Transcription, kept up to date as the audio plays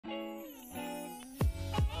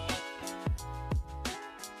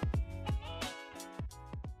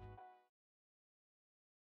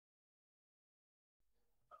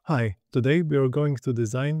Hi, today we are going to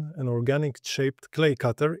design an organic shaped clay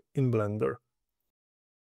cutter in Blender.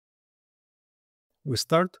 We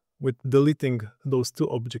start with deleting those two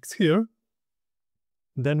objects here.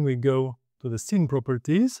 Then we go to the scene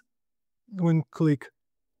properties. When click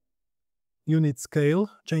unit scale,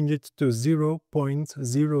 change it to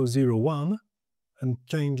 0.001 and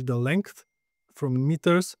change the length from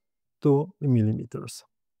meters to millimeters.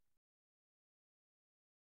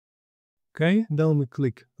 Okay, then we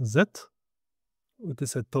click Z. It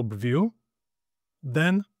is a top view.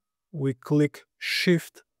 Then we click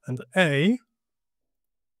Shift and A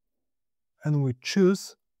and we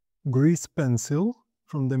choose grease pencil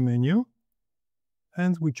from the menu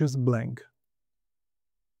and we choose blank.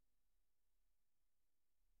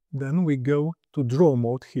 Then we go to draw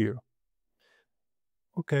mode here.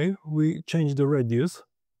 Okay, we change the radius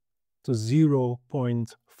to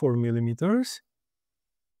 0.4 millimeters.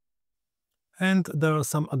 And there are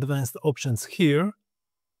some advanced options here.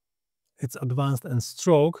 It's advanced and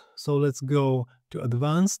stroke. So let's go to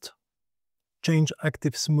advanced, change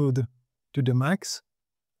active smooth to the max.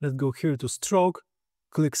 Let's go here to stroke,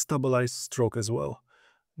 click stabilize stroke as well.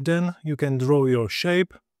 Then you can draw your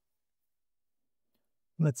shape.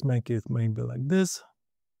 Let's make it maybe like this.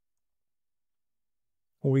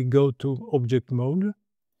 We go to object mode.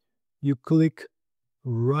 You click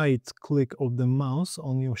right click of the mouse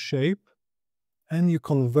on your shape and you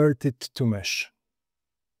convert it to mesh.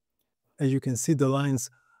 As you can see, the lines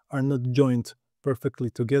are not joined perfectly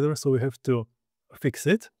together, so we have to fix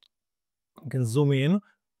it. You can zoom in.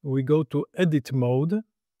 We go to edit mode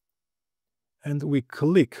and we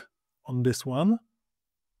click on this one.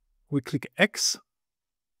 We click X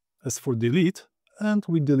as for delete and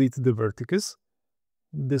we delete the vertices.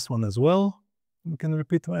 This one as well. We can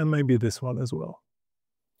repeat and maybe this one as well.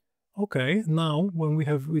 Okay, now when we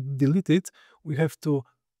delete it, we have to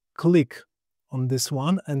click on this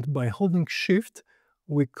one and by holding Shift,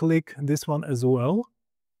 we click this one as well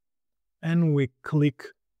and we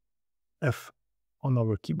click F on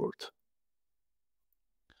our keyboard.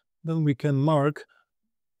 Then we can mark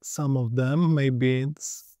some of them, maybe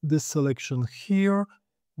this selection here.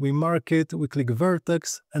 We mark it, we click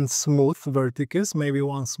vertex and smooth vertices, maybe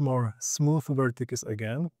once more smooth vertices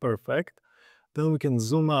again, perfect. Then we can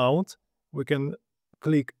zoom out, we can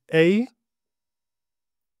click A,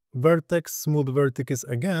 vertex, smooth vertices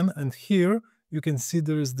again, and here you can see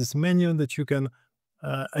there is this menu that you can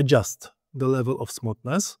adjust the level of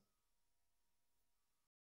smoothness.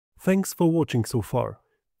 Thanks for watching so far.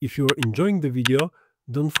 If you are enjoying the video,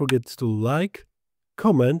 don't forget to like,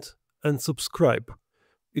 comment and subscribe.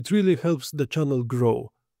 It really helps the channel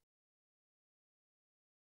grow.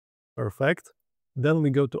 Perfect. Then we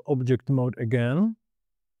go to object mode again.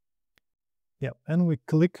 Yeah, and we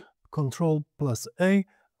click Ctrl plus A,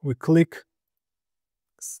 we click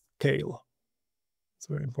scale. It's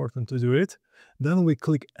very important to do it. Then we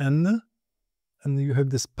click N, and you have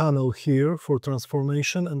this panel here for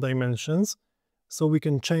transformation and dimensions. So we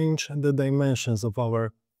can change the dimensions of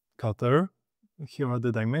our cutter. Here are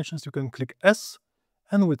the dimensions. You can click S,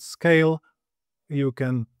 and with scale, you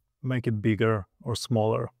can make it bigger or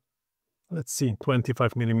smaller. Let's see,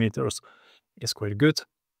 25 millimeters is quite good.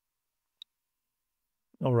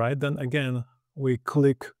 All right, then again, we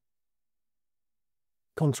click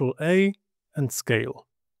Ctrl A and scale.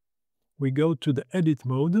 We go to the edit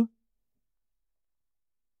mode.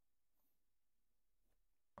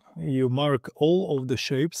 You mark all of the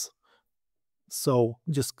shapes. So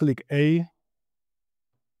just click A.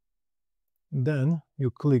 Then you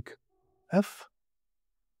click F.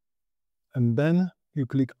 And then you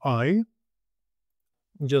click I.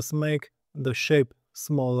 Just make the shape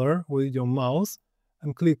smaller with your mouse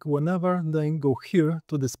and click whenever, then go here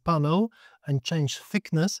to this panel and change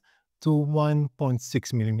thickness to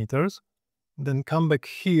 1.6 millimeters. Then come back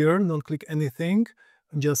here, don't click anything,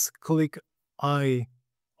 just click I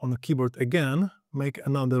on the keyboard again, make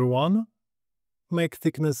another one, make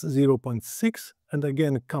thickness 0.6 and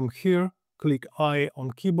again come here, click I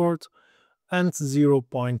on keyboard and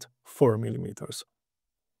 0.4 millimeters.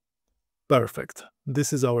 Perfect.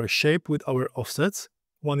 This is our shape with our offsets.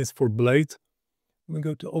 One is for blade. We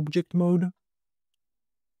go to object mode.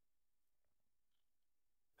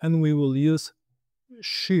 And we will use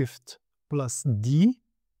Shift plus D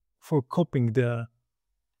for copying the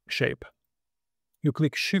shape. You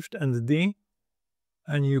click Shift and D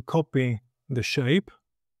and you copy the shape.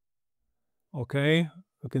 Okay,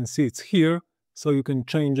 you can see it's here. So you can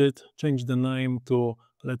change it, change the name to,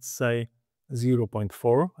 let's say,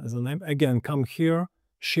 0.4 as a name. Again, come here,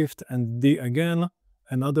 Shift and D again,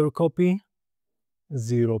 another copy,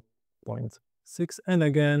 0.6. 6, and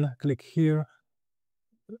again click here,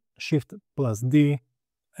 Shift plus D,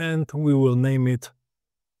 and we will name it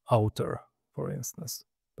outer, for instance.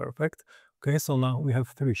 Perfect. Okay, so now we have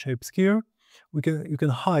 3 shapes here. You can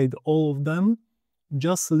hide all of them,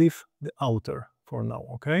 just leave the outer for now.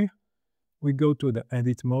 Okay, we go to the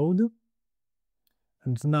edit mode,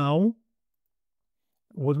 and now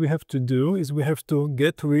what we have to do is we have to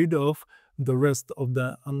get rid of the rest of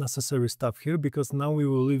the unnecessary stuff here, because now we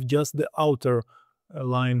will leave just the outer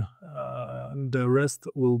line, the rest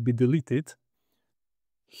will be deleted.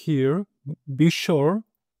 Here, be sure,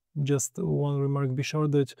 just one remark, be sure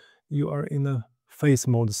that you are in a face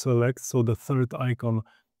mode select, so the third icon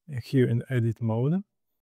here in edit mode.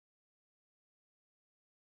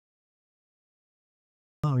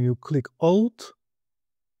 Now you click Alt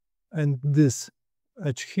and this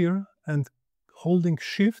edge here, and holding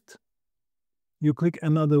Shift, you click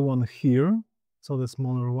another one here, so the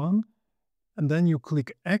smaller one, and then you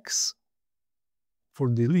click X for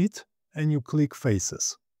delete, and you click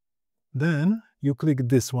faces. Then you click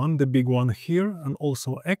this one, the big one here, and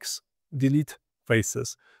also X, delete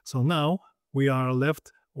faces. So now we are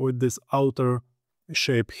left with this outer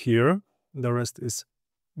shape here. The rest is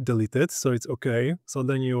deleted, so it's okay. So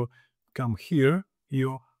then you come here,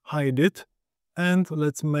 you hide it, and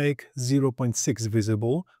let's make 0.6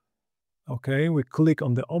 visible. Okay, we click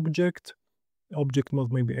on the object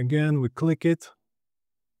mode, maybe again, we click it.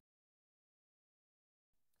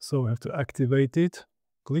 So we have to activate it,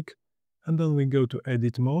 click, and then we go to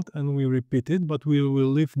edit mode and we repeat it, but we will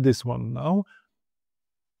leave this one now.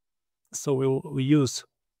 So we'll use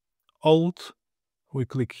Alt, we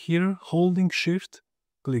click here, holding Shift,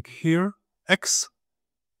 click here, X,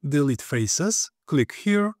 delete faces, click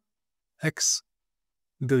here, X,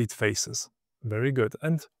 delete faces. Very good.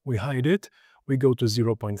 And we hide it. We go to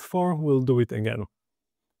 0.4. We'll do it again.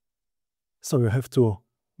 So you have to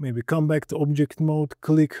maybe come back to object mode,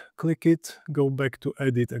 click it, go back to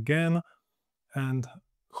edit again, and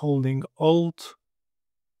holding Alt,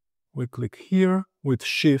 we click here, with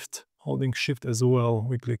Shift, holding Shift as well,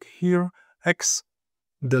 we click here, X,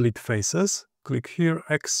 delete faces, click here,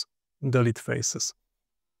 X, delete faces.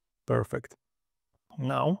 Perfect.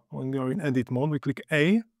 Now, when we are in edit mode, we click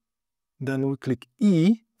A, then we click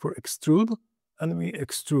E for extrude, and we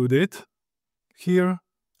extrude it. Here,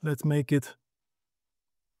 let's make it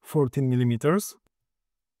 14 millimeters.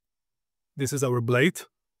 This is our blade.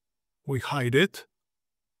 We hide it.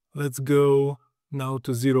 Let's go now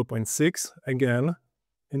to 0.6. Again,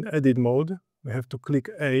 in edit mode, we have to click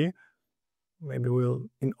A. Maybe we'll,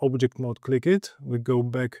 in object mode, click it. We go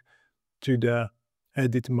back to the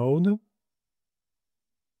edit mode.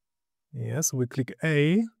 Yes, we click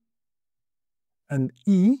A and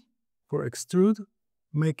E for extrude,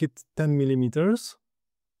 make it 10 millimeters.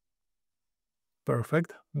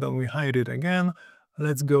 Perfect. Then we hide it again.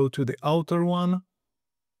 Let's go to the outer one.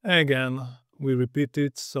 Again, we repeat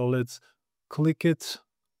it. So let's click it.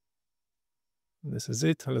 This is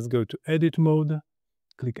it. Let's go to edit mode.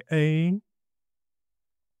 Click A.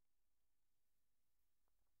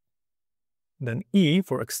 Then E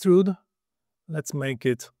for extrude. Let's make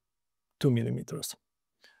it 2 millimeters.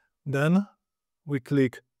 Then we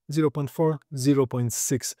click 0.4,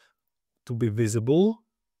 0.6 to be visible.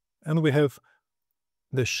 And we have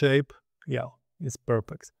the shape. Yeah, it's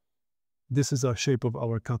perfect. This is our shape of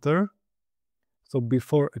our cutter. So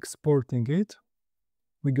before exporting it,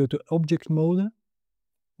 we go to object mode.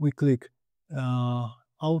 We click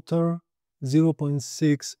outer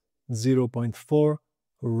 0.6, 0.4,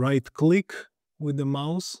 right click with the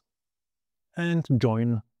mouse and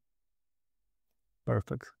join.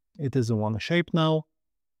 Perfect. It is one shape now.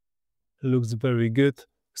 Looks very good.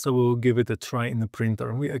 So we'll give it a try in the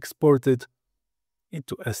printer. We export it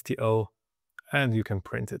into STL and you can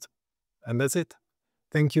print it. And that's it.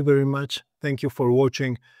 Thank you very much. Thank you for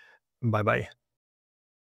watching. Bye bye.